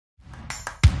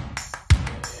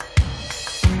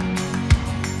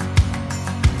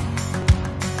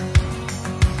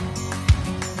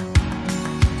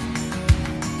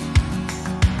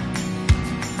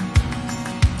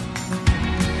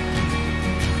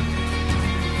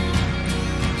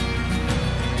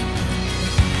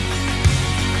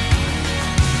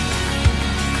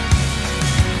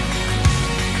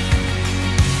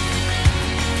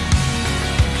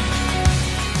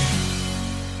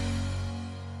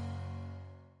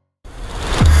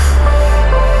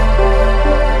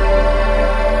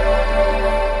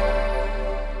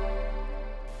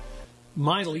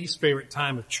My least favorite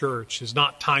time of church is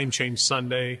not Time Change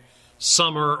Sunday,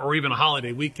 summer, or even a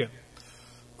holiday weekend.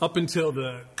 Up until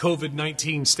the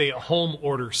COVID-19 stay-at-home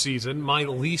order season, my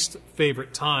least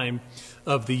favorite time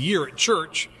of the year at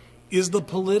church is the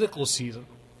political season.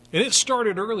 And it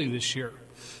started early this year.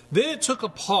 Then it took a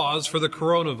pause for the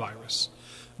coronavirus.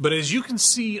 But as you can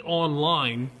see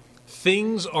online,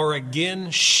 things are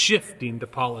again shifting to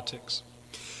politics.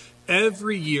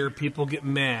 Every year, people get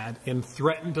mad and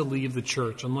threaten to leave the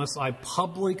church unless I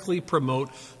publicly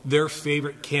promote their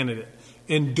favorite candidate,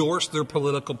 endorse their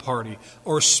political party,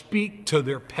 or speak to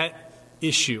their pet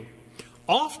issue.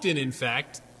 Often, in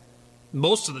fact,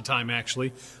 most of the time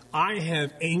actually, I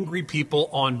have angry people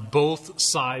on both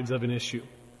sides of an issue.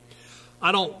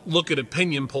 I don't look at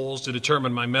opinion polls to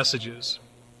determine my messages.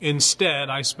 Instead,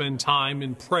 I spend time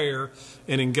in prayer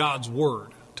and in God's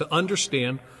Word to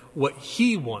understand what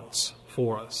He wants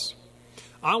for us.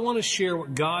 I want to share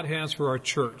what God has for our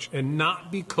church and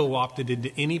not be co-opted into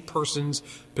any person's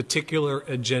particular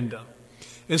agenda.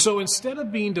 And so instead of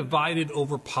being divided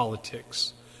over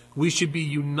politics, we should be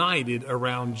united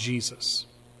around Jesus.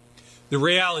 The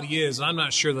reality is, I'm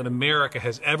not sure that America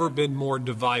has ever been more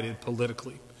divided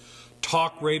politically.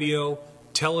 Talk radio,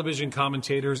 television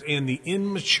commentators, and the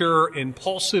immature,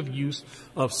 impulsive use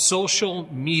of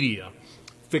social media,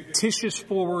 fictitious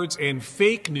forwards, and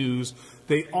fake news,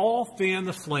 they all fan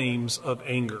the flames of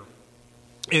anger.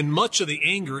 And much of the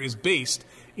anger is based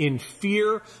in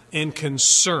fear and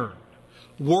concern,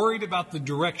 worried about the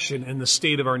direction and the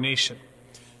state of our nation.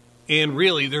 And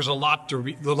really, there's a lot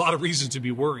of reasons to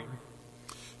be worried.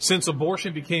 Since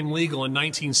abortion became legal in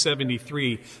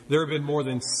 1973, there have been more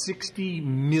than 60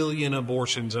 million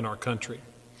abortions in our country.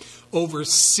 Over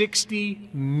 60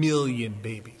 million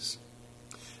babies.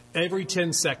 Every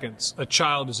 10 seconds, a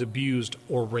child is abused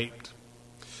or raped.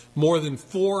 More than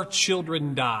 4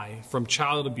 children die from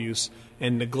child abuse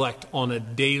and neglect on a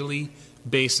daily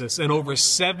basis. And over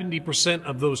 70%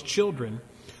 of those children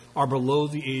are below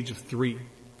the age of 3.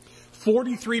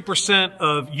 43%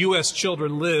 of U.S.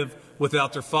 children live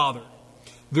without their father.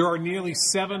 There are nearly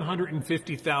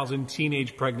 750,000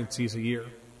 teenage pregnancies a year.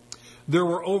 There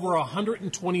were over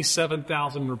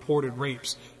 127,000 reported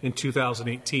rapes in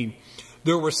 2018.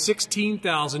 There were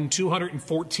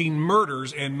 16,214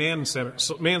 murders and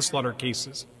manslaughter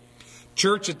cases.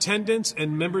 Church attendance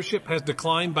and membership has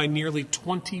declined by nearly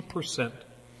 20%.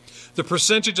 The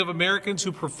percentage of Americans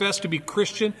who profess to be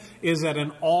Christian is at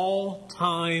an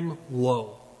all-time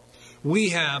low. We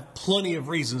have plenty of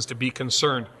reasons to be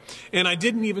concerned. And I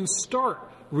didn't even start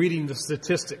reading the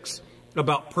statistics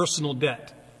about personal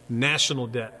debt, national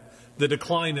debt, the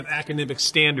decline of academic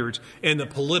standards, and the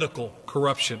political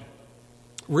corruption.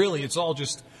 Really, it's all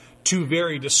just too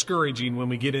very discouraging when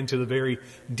we get into the very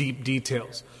deep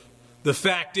details. The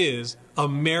fact is,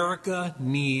 America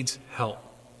needs help.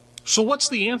 So what's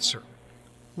the answer?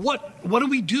 What do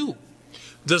we do?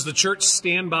 Does the church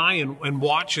stand by and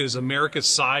watch as America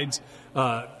slides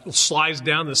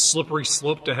down this slippery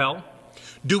slope to hell?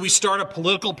 Do we start a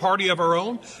political party of our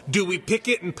own? Do we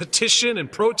picket and petition and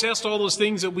protest all those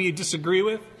things that we disagree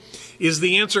with? Is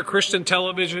the answer Christian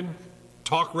television,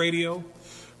 talk radio?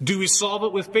 Do we solve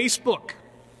it with Facebook?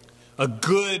 A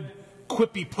good,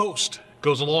 quippy post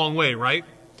goes a long way, right?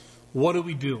 What do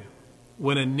we do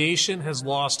when a nation has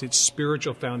lost its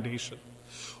spiritual foundation?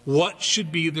 What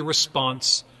should be the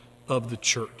response of the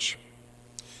church?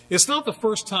 It's not the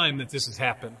first time that this has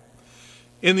happened.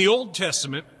 In the Old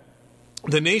Testament,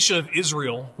 the nation of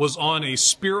Israel was on a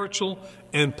spiritual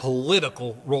and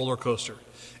political roller coaster.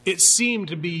 It seemed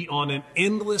to be on an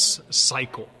endless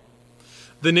cycle.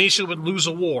 The nation would lose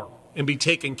a war and be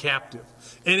taken captive.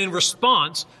 And in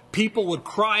response, people would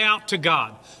cry out to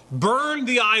God, burn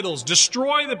the idols,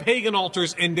 destroy the pagan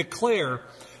altars, and declare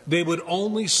they would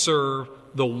only serve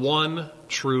the one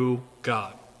true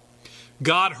God.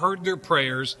 God heard their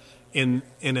prayers, and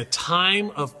a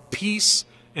time of peace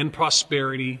and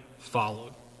prosperity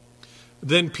followed.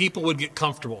 Then people would get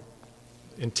comfortable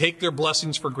and take their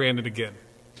blessings for granted again.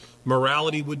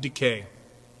 Morality would decay.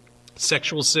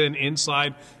 Sexual sin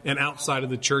inside and outside of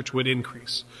the church would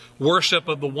increase. Worship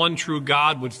of the one true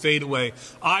God would fade away.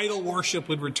 Idol worship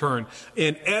would return.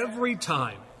 And every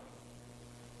time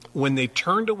when they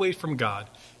turned away from God,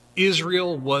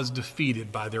 Israel was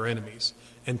defeated by their enemies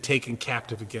and taken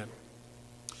captive again.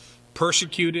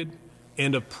 Persecuted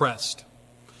and oppressed.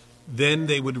 Then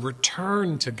they would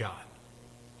return to God,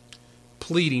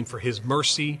 pleading for His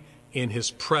mercy and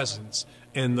His presence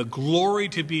and the glory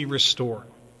to be restored.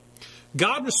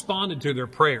 God responded to their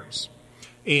prayers,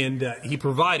 and He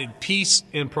provided peace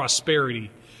and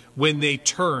prosperity when they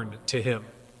turned to Him.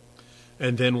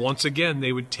 And then once again,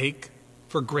 they would take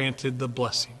for granted the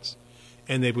blessings,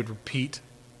 and they would repeat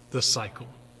the cycle.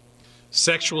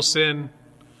 Sexual sin,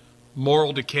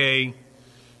 moral decay,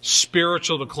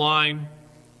 spiritual decline,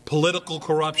 political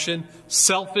corruption,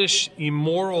 selfish,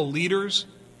 immoral leaders.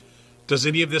 Does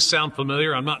any of this sound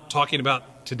familiar? I'm not talking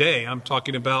about today. I'm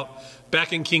talking about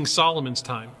back in King Solomon's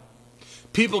time.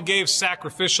 People gave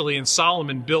sacrificially, and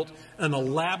Solomon built an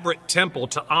elaborate temple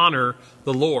to honor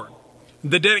the Lord.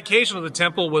 The dedication of the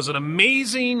temple was an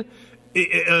amazing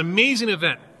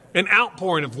event, an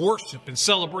outpouring of worship and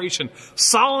celebration.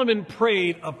 Solomon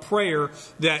prayed a prayer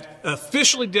that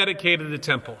officially dedicated the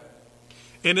temple.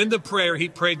 And in the prayer, he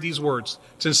prayed these words.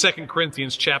 It's in 2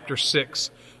 Corinthians chapter 6,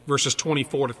 verses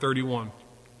 24 to 31.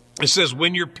 It says,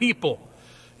 when your people,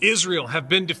 Israel, have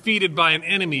been defeated by an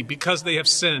enemy because they have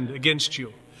sinned against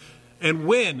you, and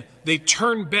when they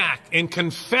turn back and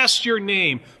confess your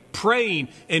name, praying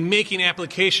and making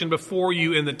application before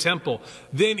you in the temple,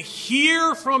 then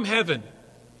hear from heaven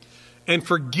and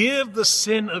forgive the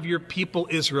sin of your people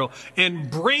Israel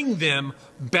and bring them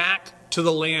back to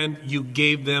the land you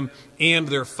gave them and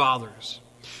their fathers.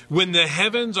 When the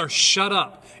heavens are shut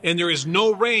up and there is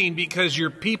no rain because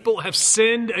your people have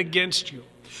sinned against you,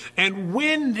 and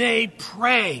when they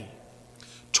pray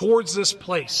towards this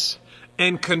place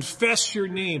and confess your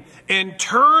name and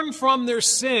turn from their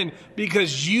sin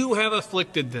because you have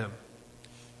afflicted them,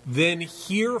 then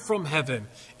hear from heaven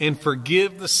and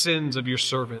forgive the sins of your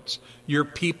servants, your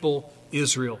people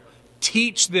Israel.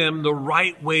 Teach them the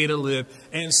right way to live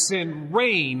and send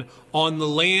rain on the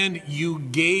land you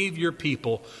gave your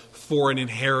people for an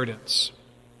inheritance.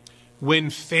 When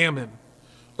famine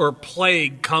or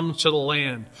plague comes to the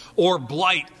land, or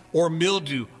blight or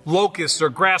mildew, locust or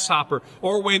grasshopper,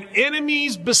 or when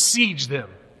enemies besiege them,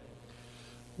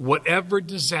 whatever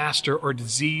disaster or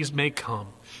disease may come,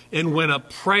 and when a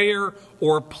prayer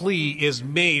or plea is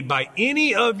made by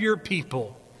any of your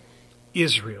people,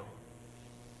 Israel,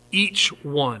 each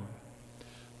one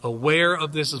aware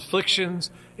of his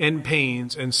afflictions and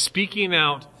pains, and speaking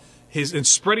out and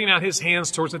spreading out his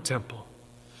hands towards the temple,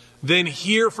 then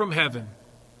hear from heaven,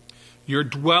 your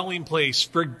dwelling place,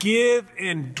 forgive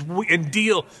and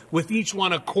deal with each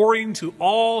one according to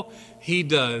all he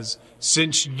does,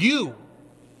 since you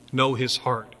know his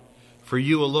heart, for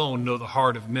you alone know the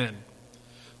heart of men,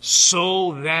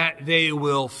 so that they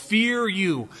will fear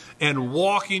you and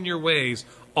walk in your ways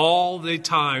all the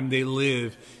time they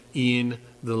live in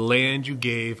the land you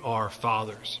gave our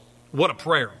fathers. What a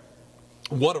prayer.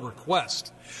 What a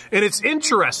request. And it's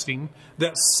interesting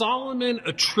that Solomon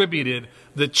attributed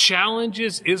the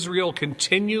challenges Israel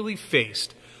continually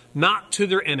faced not to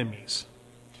their enemies,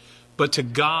 but to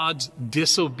God's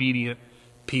disobedient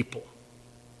people.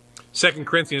 2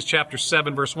 Corinthians chapter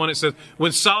 7, verse 1, it says,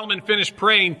 when Solomon finished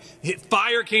praying,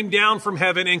 fire came down from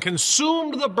heaven and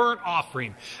consumed the burnt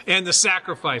offering and the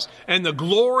sacrifice, and the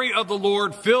glory of the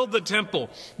Lord filled the temple.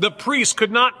 The priests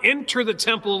could not enter the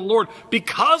temple of the Lord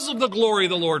because of the glory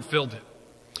of the Lord filled it.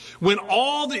 When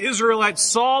all the Israelites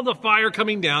saw the fire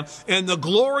coming down and the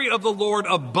glory of the Lord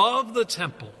above the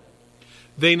temple,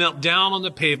 they knelt down on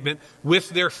the pavement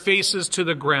with their faces to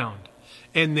the ground,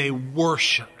 and they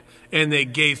worshiped. And they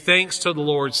gave thanks to the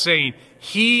Lord, saying,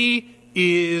 He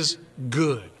is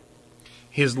good.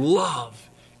 His love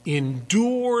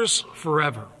endures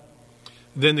forever.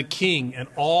 Then the king and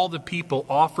all the people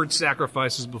offered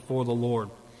sacrifices before the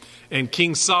Lord. And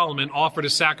King Solomon offered a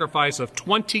sacrifice of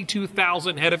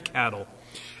 22,000 head of cattle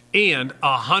and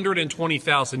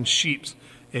 120,000 sheep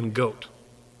and goat.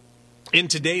 In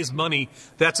today's money,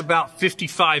 that's about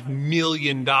 $55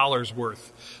 million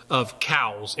worth of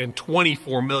cows and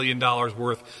 $24 million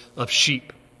worth of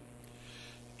sheep.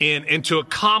 And to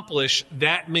accomplish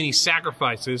that many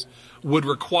sacrifices would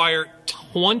require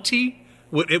 20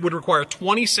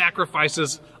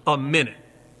 sacrifices a minute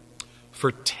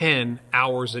for 10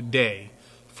 hours a day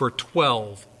for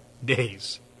 12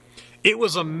 days. It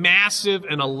was a massive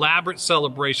and elaborate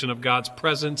celebration of God's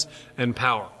presence and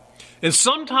power. And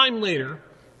sometime later,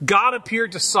 God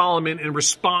appeared to Solomon in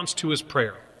response to his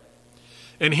prayer.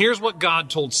 And here's what God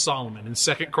told Solomon in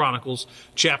 2 Chronicles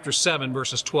chapter 7,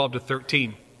 verses 12 to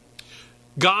 13.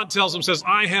 God tells him, says,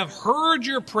 I have heard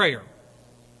your prayer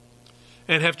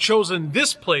and have chosen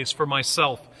this place for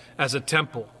myself as a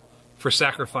temple for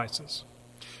sacrifices.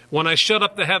 When I shut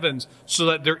up the heavens so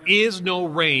that there is no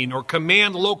rain, or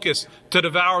command locusts to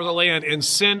devour the land and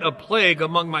send a plague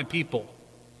among my people.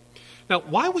 Now,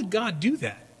 why would God do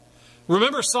that?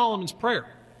 Remember Solomon's prayer.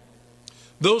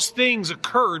 Those things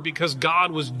occurred because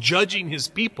God was judging his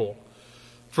people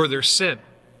for their sin.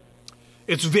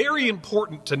 It's very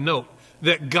important to note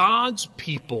that God's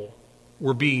people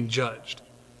were being judged.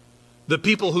 The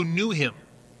people who knew him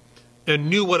and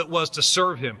knew what it was to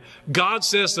serve him. God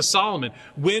says to Solomon,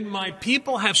 when my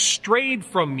people have strayed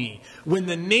from me, when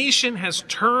the nation has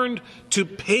turned to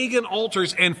pagan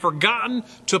altars and forgotten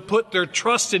to put their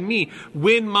trust in me,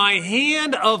 when my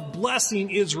hand of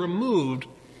blessing is removed,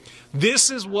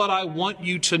 this is what I want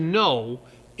you to know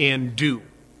and do.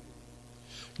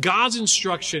 God's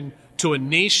instruction to a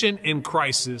nation in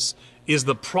crisis is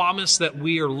the promise that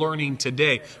we are learning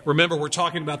today. Remember, we're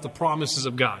talking about the promises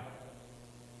of God.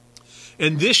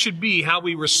 And this should be how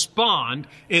we respond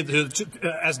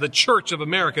as the Church of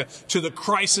America to the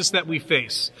crisis that we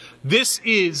face. This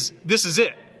is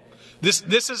it.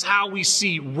 This is how we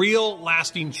see real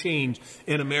lasting change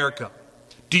in America.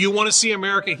 Do you want to see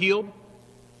America healed?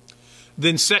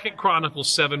 Then 2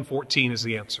 Chronicles 7:14 is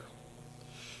the answer.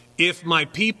 If my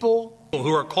people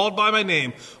who are called by my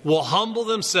name will humble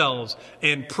themselves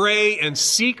and pray and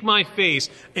seek my face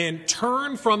and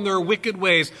turn from their wicked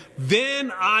ways,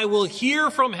 then I will hear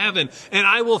from heaven and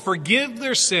I will forgive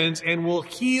their sins and will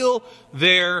heal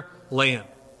their land.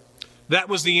 That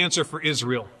was the answer for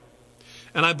Israel.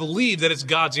 And I believe that it's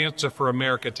God's answer for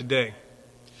America today.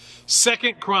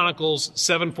 2 Chronicles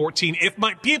 7:14, if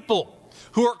my people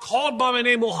who are called by my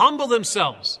name will humble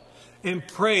themselves and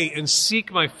pray and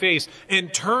seek my face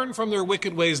and turn from their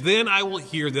wicked ways, then I will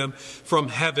hear them from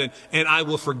heaven and I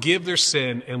will forgive their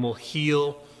sin and will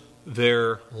heal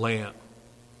their land.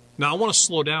 Now I want to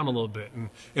slow down a little bit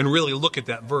and really look at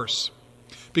that verse,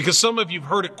 because some of you have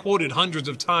heard it quoted hundreds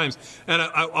of times, and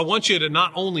I want you to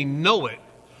not only know it,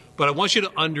 but I want you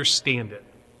to understand it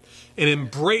and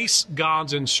embrace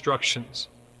God's instructions.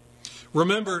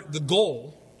 Remember, the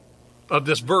goal of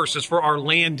this verse is for our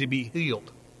land to be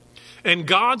healed. And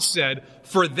God said,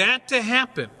 for that to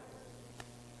happen,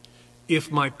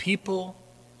 if my people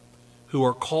who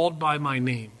are called by my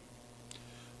name,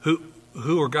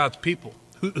 who are God's people?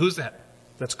 Who's that?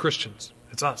 That's Christians.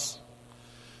 It's us.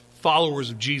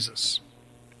 Followers of Jesus.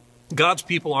 God's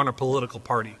people aren't a political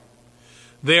party.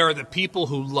 They are the people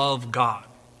who love God.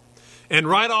 And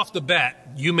right off the bat,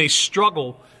 you may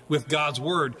struggle with God's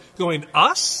word, going,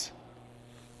 us?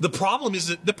 The problem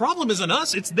isn't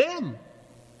us, it's them.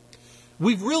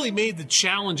 We've really made the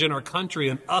challenge in our country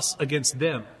an us against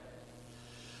them.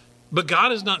 But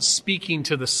God is not speaking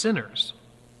to the sinners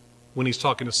when he's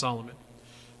talking to Solomon.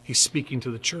 He's speaking to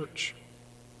the church.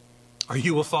 Are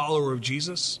you a follower of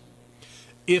Jesus?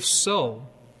 If so,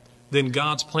 then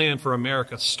God's plan for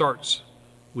America starts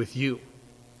with you.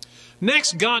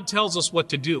 Next, God tells us what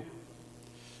to do.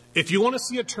 If you want to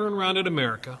see a turnaround in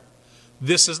America,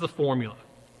 this is the formula.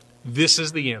 This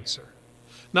is the answer.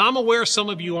 Now, I'm aware some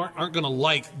of you aren't going to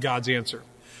like God's answer.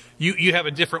 You have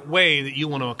a different way that you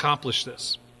want to accomplish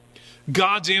this.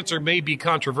 God's answer may be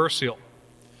controversial.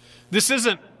 It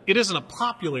isn't a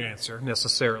popular answer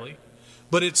necessarily,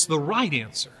 but it's the right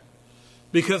answer.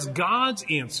 Because God's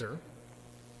answer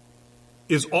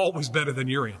is always better than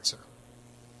your answer.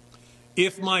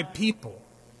 If my people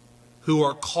who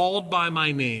are called by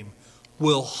my name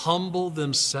will humble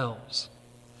themselves.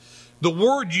 The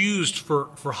word used for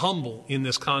humble in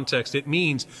this context, it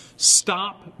means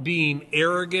stop being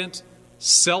arrogant,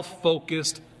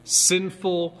 self-focused,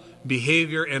 sinful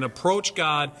behavior and approach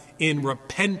God in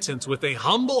repentance with a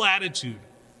humble attitude.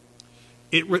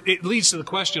 It leads to the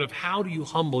question of how do you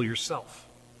humble yourself?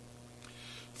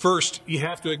 First, you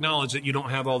have to acknowledge that you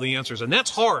don't have all the answers, and that's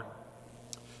hard.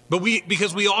 But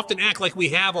because we often act like we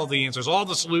have all the answers, all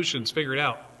the solutions figured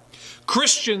out.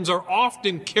 Christians are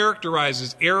often characterized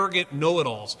as arrogant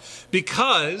know-it-alls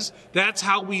because that's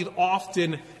how we've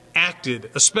often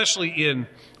acted, especially in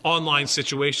online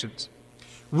situations.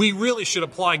 We really should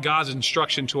apply God's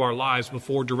instruction to our lives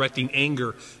before directing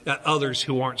anger at others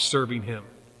who aren't serving him.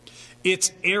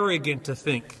 It's arrogant to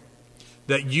think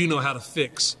that you know how to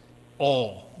fix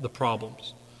all the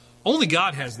problems. Only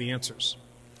God has the answers.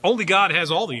 Only God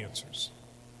has all the answers.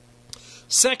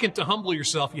 Second, to humble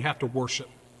yourself, you have to worship.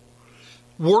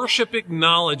 Worship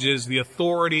acknowledges the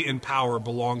authority and power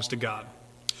belongs to God.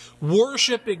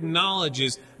 Worship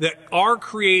acknowledges that our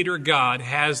Creator God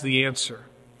has the answer,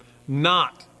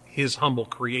 not his humble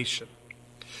creation.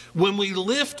 When we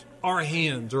lift our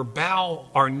hands or bow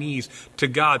our knees to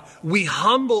God, we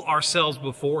humble ourselves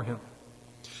before him.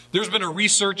 There's been a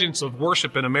resurgence of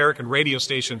worship in American radio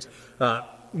stations.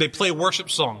 They play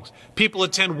worship songs. People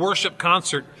attend worship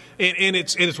concert, and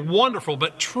it's wonderful.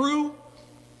 But true,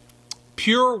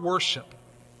 pure worship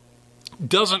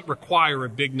doesn't require a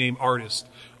big-name artist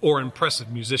or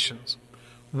impressive musicians.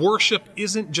 Worship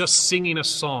isn't just singing a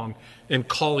song and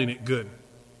calling it good.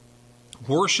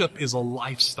 Worship is a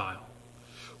lifestyle.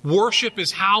 Worship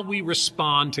is how we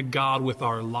respond to God with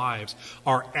our lives,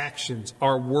 our actions,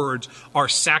 our words, our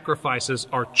sacrifices,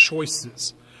 our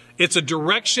choices. It's a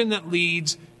direction that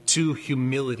leads to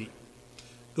humility.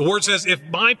 The word says, if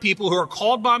my people who are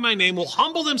called by my name will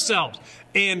humble themselves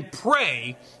and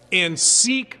pray and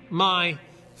seek my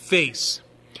face.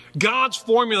 God's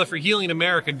formula for healing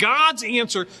America, God's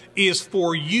answer is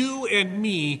for you and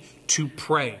me to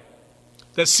pray.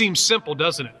 That seems simple,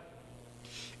 doesn't it?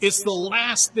 It's the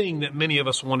last thing that many of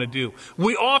us want to do.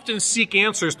 We often seek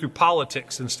answers through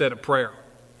politics instead of prayer.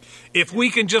 If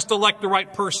we can just elect the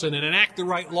right person and enact the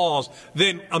right laws,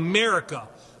 then America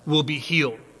will be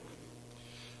healed.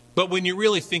 But when you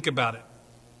really think about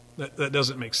it, that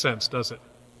doesn't make sense, does it?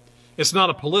 It's not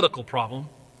a political problem.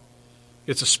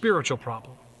 It's a spiritual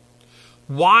problem.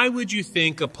 Why would you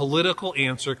think a political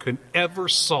answer could ever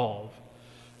solve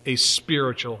a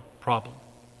spiritual problem?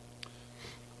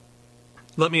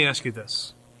 Let me ask you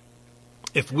this.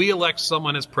 If we elect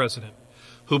someone as president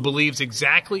who believes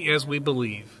exactly as we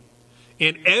believe,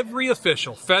 and every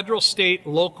official, federal, state,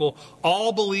 local,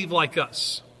 all believe like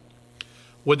us,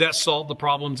 would that solve the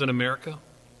problems in America?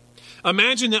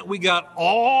 Imagine that we got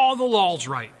all the laws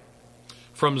right,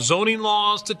 from zoning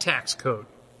laws to tax code,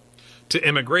 to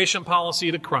immigration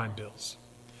policy to crime bills,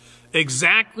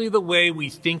 exactly the way we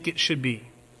think it should be.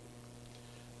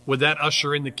 Would that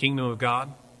usher in the kingdom of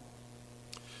God?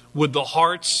 Would the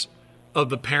hearts of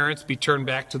the parents be turned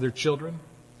back to their children?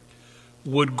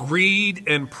 Would greed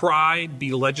and pride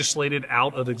be legislated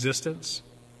out of existence?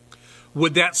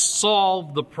 Would that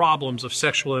solve the problems of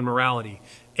sexual immorality,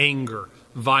 anger,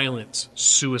 violence,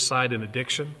 suicide, and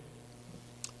addiction?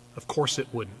 Of course it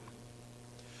wouldn't.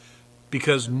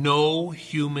 Because no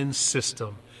human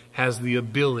system has the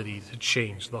ability to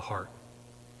change the heart.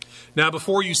 Now,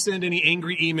 before you send any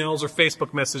angry emails or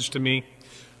Facebook message to me,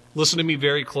 listen to me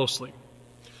very closely.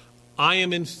 I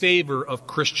am in favor of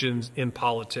Christians in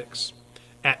politics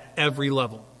at every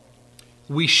level.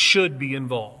 We should be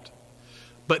involved.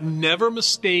 But never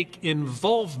mistake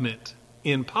involvement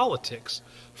in politics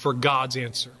for God's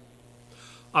answer.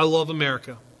 I love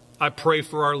America. I pray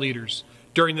for our leaders.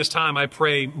 During this time, I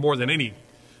pray more than any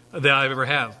that I've ever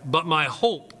have. But my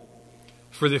hope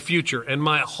for the future and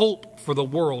my hope for the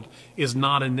world is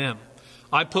not in them.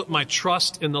 I put my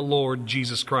trust in the Lord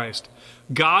Jesus Christ.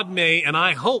 God may, and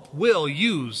I hope will,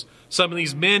 use some of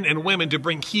these men and women to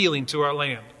bring healing to our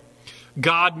land.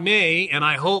 God may, and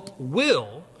I hope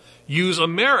will, use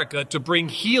America to bring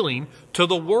healing to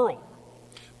the world.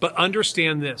 But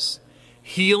understand this,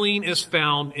 healing is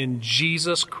found in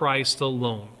Jesus Christ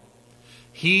alone.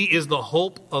 He is the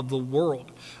hope of the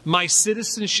world. My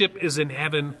citizenship is in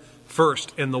heaven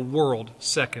first and the world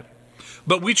second.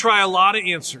 But we try a lot of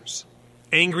answers.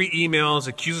 Angry emails,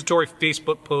 accusatory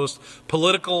Facebook posts,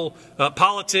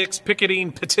 politics,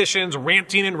 picketing, petitions,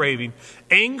 ranting and raving.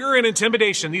 Anger and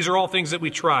intimidation, these are all things that we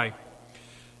try.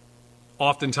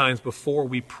 Oftentimes before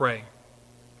we pray.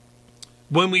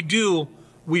 When we do,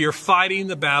 we are fighting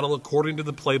the battle according to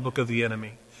the playbook of the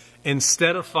enemy,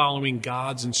 instead of following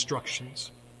God's instructions.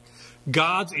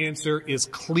 God's answer is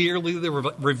clearly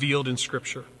revealed in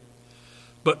Scripture.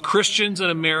 But Christians in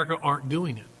America aren't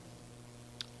doing it.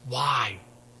 Why?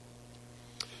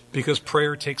 Because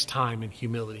prayer takes time and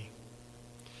humility.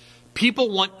 People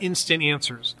want instant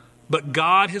answers, but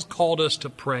God has called us to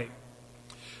pray.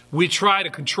 We try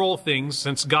to control things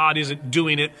since God isn't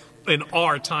doing it in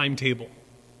our timetable.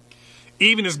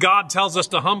 Even as God tells us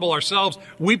to humble ourselves,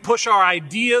 we push our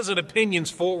ideas and opinions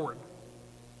forward.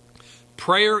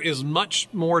 Prayer is much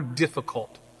more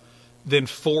difficult than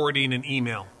forwarding an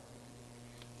email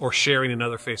or sharing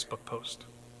another Facebook post.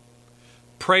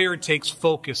 Prayer takes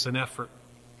focus and effort.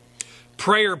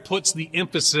 Prayer puts the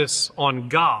emphasis on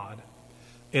God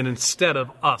and instead of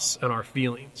us and our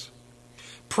feelings.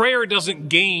 Prayer doesn't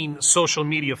gain social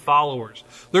media followers.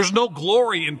 There's no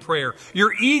glory in prayer.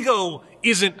 Your ego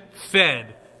isn't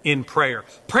fed in prayer.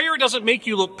 Prayer doesn't make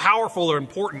you look powerful or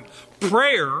important.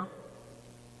 Prayer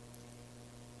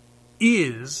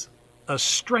is a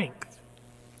strength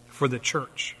for the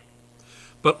church.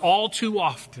 But all too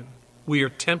often, we are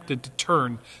tempted to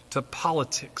turn to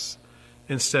politics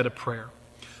instead of prayer.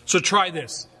 So try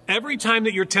this. Every time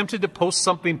that you're tempted to post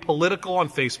something political on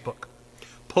Facebook,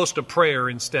 post a prayer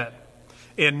instead.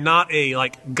 And not a,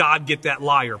 like, God get that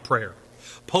liar prayer.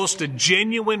 Post a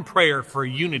genuine prayer for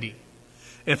unity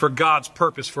and for God's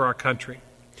purpose for our country.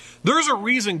 There's a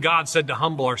reason God said to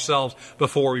humble ourselves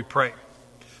before we pray.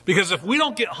 Because if we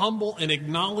don't get humble and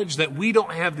acknowledge that we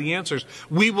don't have the answers,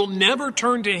 we will never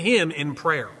turn to Him in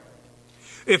prayer.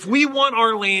 If we want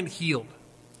our land healed,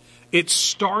 it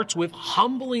starts with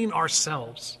humbling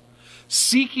ourselves,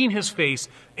 seeking his face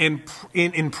in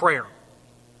prayer.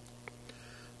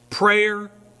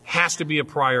 Prayer has to be a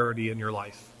priority in your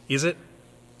life, is it?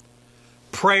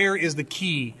 Prayer is the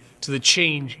key to the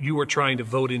change you are trying to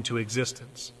vote into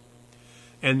existence.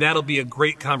 And that'll be a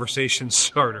great conversation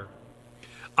starter.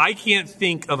 I can't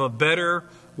think of a better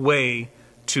way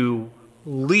to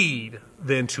lead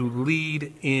than to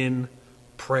lead in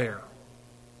prayer.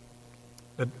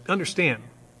 But understand,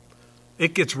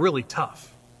 it gets really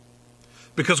tough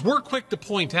because we're quick to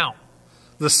point out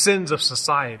the sins of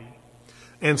society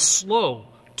and slow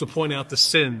to point out the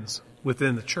sins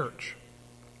within the church.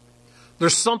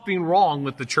 There's something wrong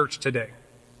with the church today.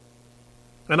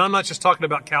 And I'm not just talking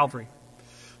about Calvary.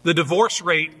 The divorce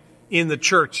rate in the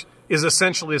church is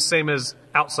essentially the same as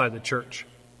outside the church.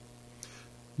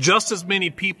 Just as many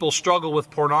people struggle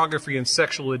with pornography and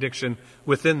sexual addiction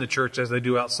within the church as they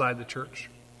do outside the church.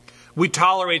 We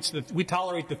tolerate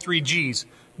the 3 G's,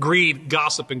 greed,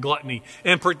 gossip, and gluttony,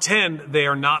 and pretend they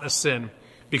are not a sin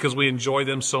because we enjoy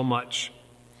them so much.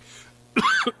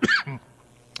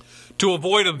 To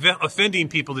avoid offending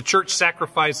people, the church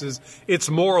sacrifices its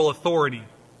moral authority.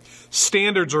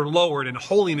 Standards are lowered and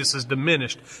holiness is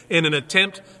diminished in an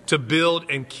attempt to build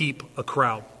and keep a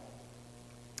crowd.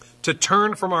 To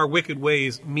turn from our wicked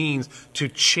ways means to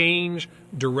change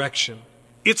direction.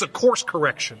 It's a course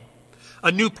correction,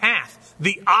 a new path,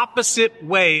 the opposite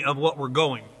way of what we're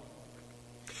going.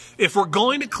 If we're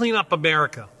going to clean up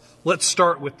America, let's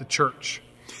start with the church.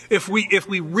 If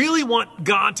we really want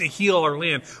God to heal our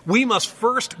land, we must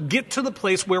first get to the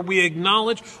place where we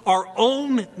acknowledge our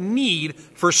own need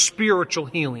for spiritual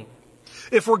healing.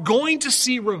 If we're going to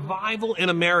see revival in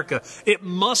America, it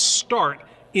must start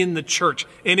in the church,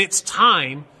 and it's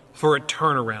time for a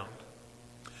turnaround.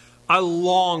 I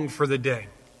long for the day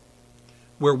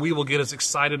where we will get as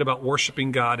excited about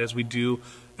worshiping God as we do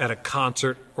at a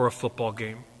concert or a football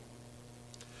game.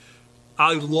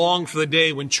 I long for the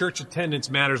day when church attendance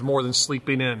matters more than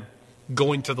sleeping in,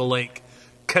 going to the lake,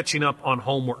 catching up on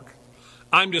homework.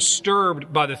 I'm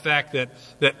disturbed by the fact that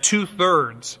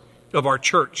 2/3 of our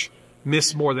church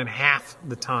miss more than half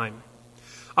the time.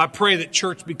 I pray that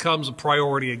church becomes a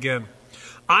priority again.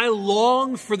 I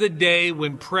long for the day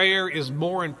when prayer is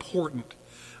more important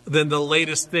than the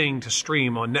latest thing to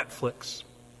stream on Netflix.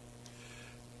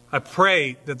 I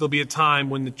pray that there'll be a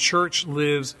time when the church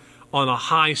lives on a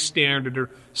high standard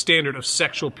of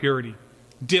sexual purity,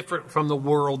 different from the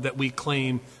world that we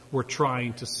claim we're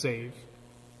trying to save.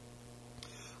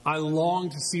 I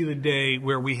long to see the day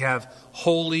where we have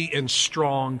holy and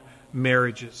strong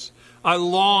marriages. I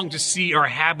long to see our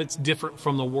habits different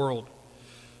from the world.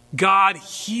 God,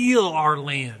 heal our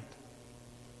land.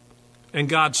 And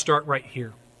God, start right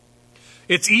here.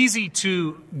 It's easy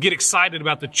to get excited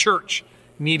about the church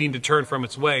needing to turn from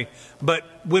its way, but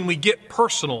when we get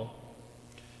personal,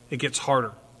 it gets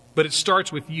harder. But it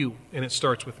starts with you, and it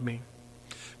starts with me.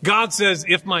 God says,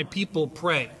 if my people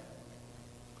pray,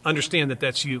 understand that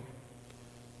that's you.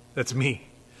 That's me.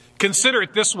 Consider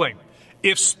it this way.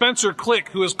 If Spencer Click,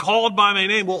 who is called by my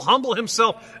name, will humble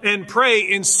himself and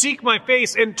pray and seek my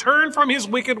face and turn from his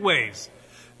wicked ways,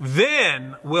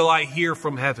 then will I hear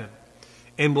from heaven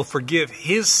and will forgive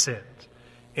his sins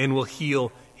and will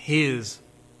heal his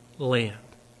land.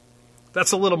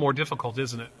 That's a little more difficult,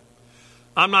 isn't it?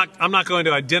 I'm not going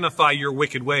to identify your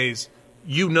wicked ways.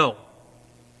 You know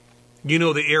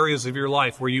the areas of your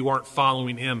life where you aren't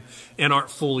following him and aren't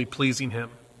fully pleasing him.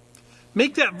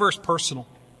 Make that verse personal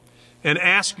and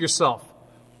ask yourself,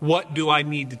 what do I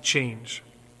need to change?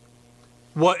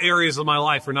 What areas of my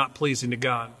life are not pleasing to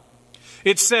God?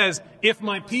 It says, if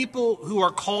my people who are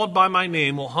called by my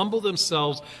name will humble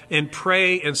themselves and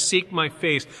pray and seek my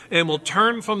face and will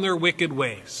turn from their wicked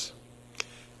ways.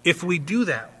 If we do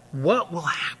that, what will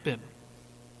happen?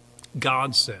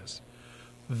 God says,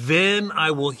 then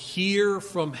I will hear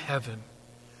from heaven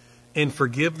and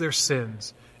forgive their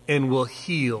sins and will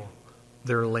heal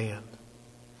their land.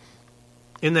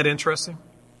 Isn't that interesting?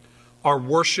 Our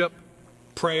worship,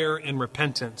 prayer, and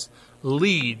repentance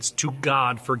leads to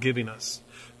God forgiving us.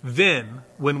 Then,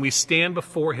 when we stand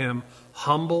before him,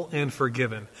 humble and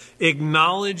forgiven,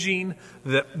 acknowledging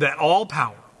that all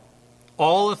power,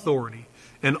 all authority,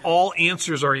 and all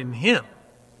answers are in him,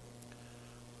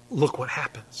 look what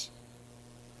happens.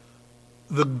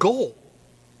 The goal,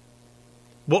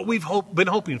 what we've been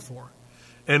hoping for,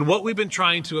 and what we've been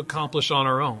trying to accomplish on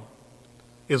our own,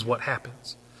 is what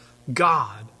happens.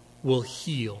 God will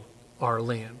heal our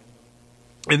land.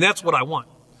 And that's what I want.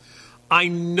 I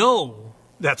know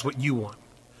that's what you want.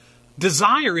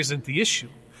 Desire isn't the issue.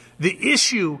 The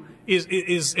issue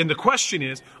and the question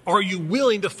is, are you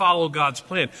willing to follow God's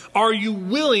plan? Are you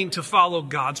willing to follow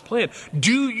God's plan?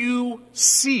 Do you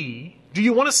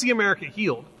want to see America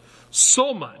healed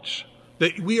so much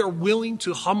that we are willing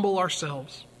to humble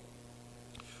ourselves,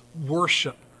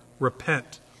 worship,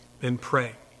 repent, and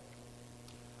pray?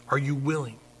 Are you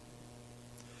willing?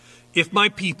 If my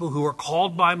people who are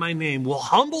called by my name will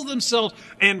humble themselves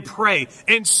and pray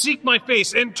and seek my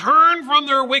face and turn from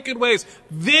their wicked ways,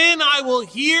 then I will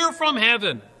hear from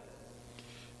heaven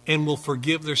and will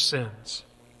forgive their sins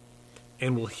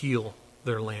and will heal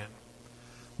their land.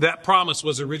 That promise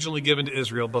was originally given to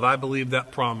Israel, but I believe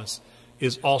that promise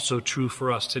is also true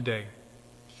for us today.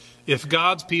 If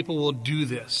God's people will do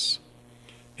this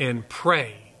and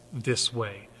pray this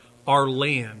way, our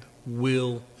land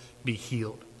will be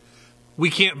healed. We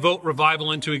can't vote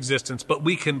revival into existence, but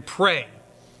we can pray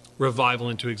revival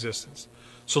into existence.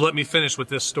 So let me finish with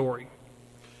this story.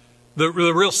 The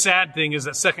real sad thing is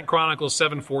that 2 Chronicles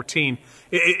 7:14,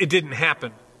 it didn't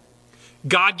happen.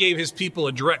 God gave his people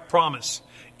a direct promise.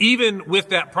 Even with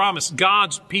that promise,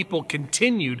 God's people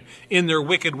continued in their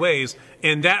wicked ways,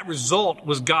 and that result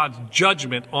was God's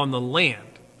judgment on the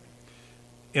land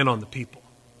and on the people.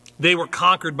 They were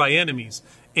conquered by enemies,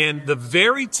 and the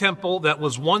very temple that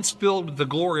was once filled with the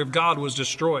glory of God was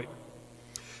destroyed.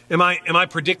 Am I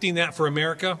predicting that for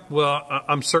America? Well,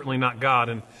 I'm certainly not God,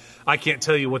 and I can't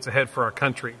tell you what's ahead for our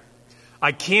country.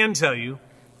 I can tell you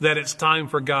that it's time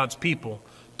for God's people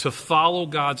to follow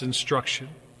God's instruction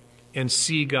and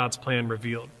see God's plan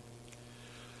revealed.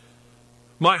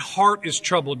 My heart is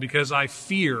troubled because I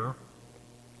fear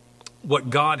what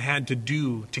God had to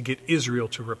do to get Israel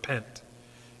to repent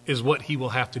is what he will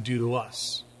have to do to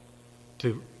us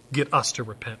to get us to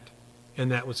repent.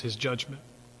 And that was his judgment.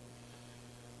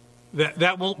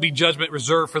 That won't be judgment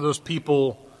reserved for those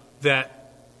people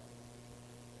that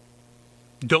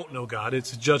don't know God.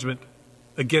 It's a judgment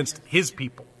against his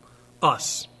people,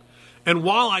 us. And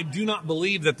while I do not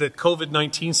believe that the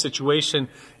COVID-19 situation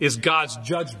is God's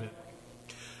judgment,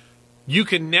 you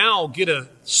can now get a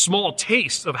small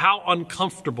taste of how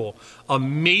uncomfortable a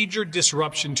major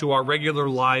disruption to our regular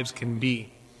lives can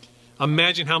be.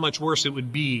 Imagine how much worse it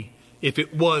would be if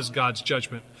it was God's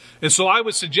judgment. And so I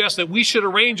would suggest that we should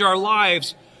arrange our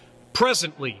lives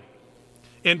presently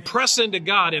and press into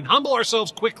God and humble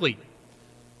ourselves quickly,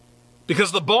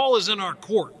 because the ball is in our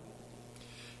court.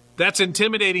 That's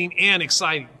intimidating and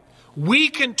exciting. We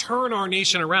can turn our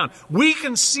nation around. We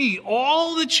can see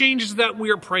all the changes that we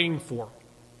are praying for.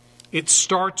 It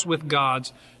starts with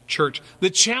God's church. The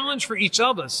challenge for each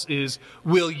of us is,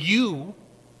 will you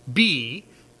be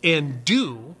and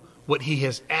do what he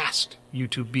has asked you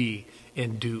to be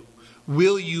and do?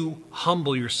 Will you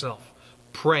humble yourself,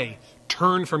 pray,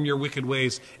 turn from your wicked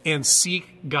ways, and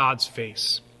seek God's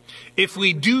face? If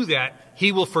we do that,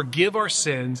 he will forgive our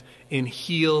sins and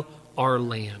heal our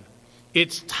land.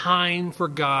 It's time for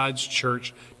God's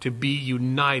church to be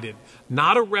united,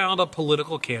 not around a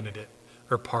political candidate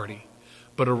or party,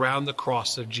 but around the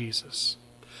cross of Jesus.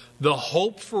 The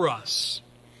hope for us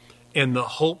and the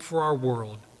hope for our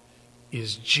world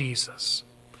is Jesus.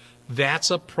 That's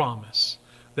a promise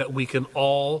that we can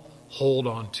all hold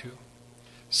on to.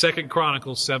 2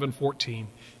 Chronicles 7:14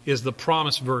 is the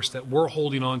promise verse that we're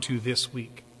holding on to this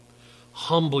week.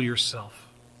 Humble yourself,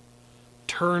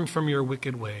 turn from your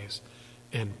wicked ways,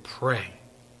 and pray,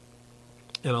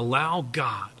 and allow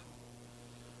God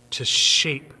to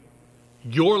shape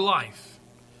your life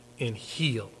and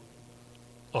heal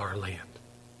our land.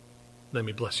 Let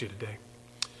me bless you today.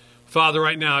 Father,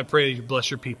 right now I pray that you bless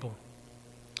your people.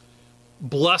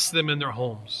 Bless them in their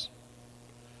homes.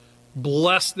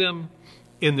 Bless them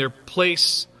in their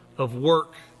place of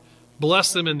work.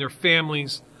 Bless them in their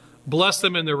families. Bless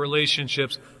them in their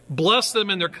relationships. Bless them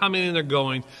in their coming and their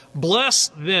going. Bless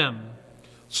them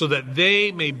so that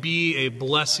they may be a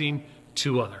blessing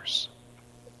to others.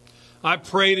 I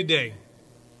pray today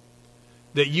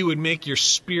that you would make your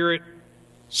Spirit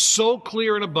so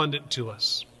clear and abundant to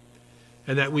us,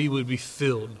 and that we would be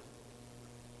filled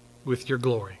with your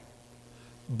glory.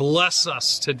 Bless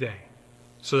us today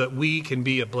so that we can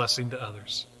be a blessing to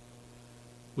others.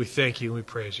 We thank you and we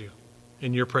praise you.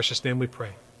 In your precious name we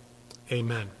pray.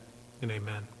 Amen and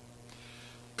amen.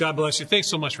 God bless you. Thanks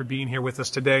so much for being here with us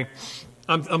today.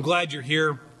 I'm glad you're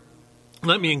here.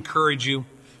 Let me encourage you.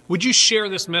 Would you share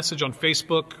this message on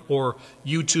Facebook or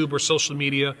YouTube or social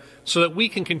media so that we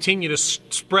can continue to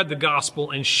spread the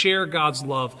gospel and share God's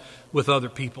love with other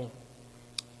people?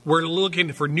 We're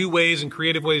looking for new ways and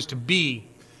creative ways to be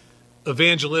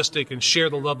evangelistic and share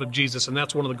the love of Jesus, and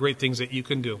that's one of the great things that you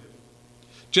can do.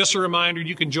 Just a reminder,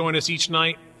 you can join us each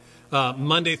night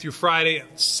Monday through Friday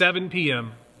at 7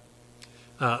 p.m.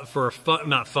 For a fun,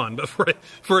 not fun, but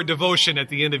for a devotion at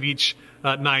the end of each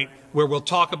night, where we'll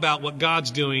talk about what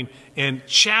God's doing and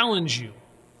challenge you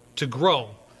to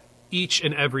grow each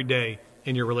and every day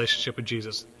in your relationship with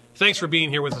Jesus. Thanks for being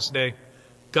here with us today.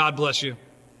 God bless you.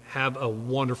 Have a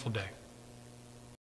wonderful day.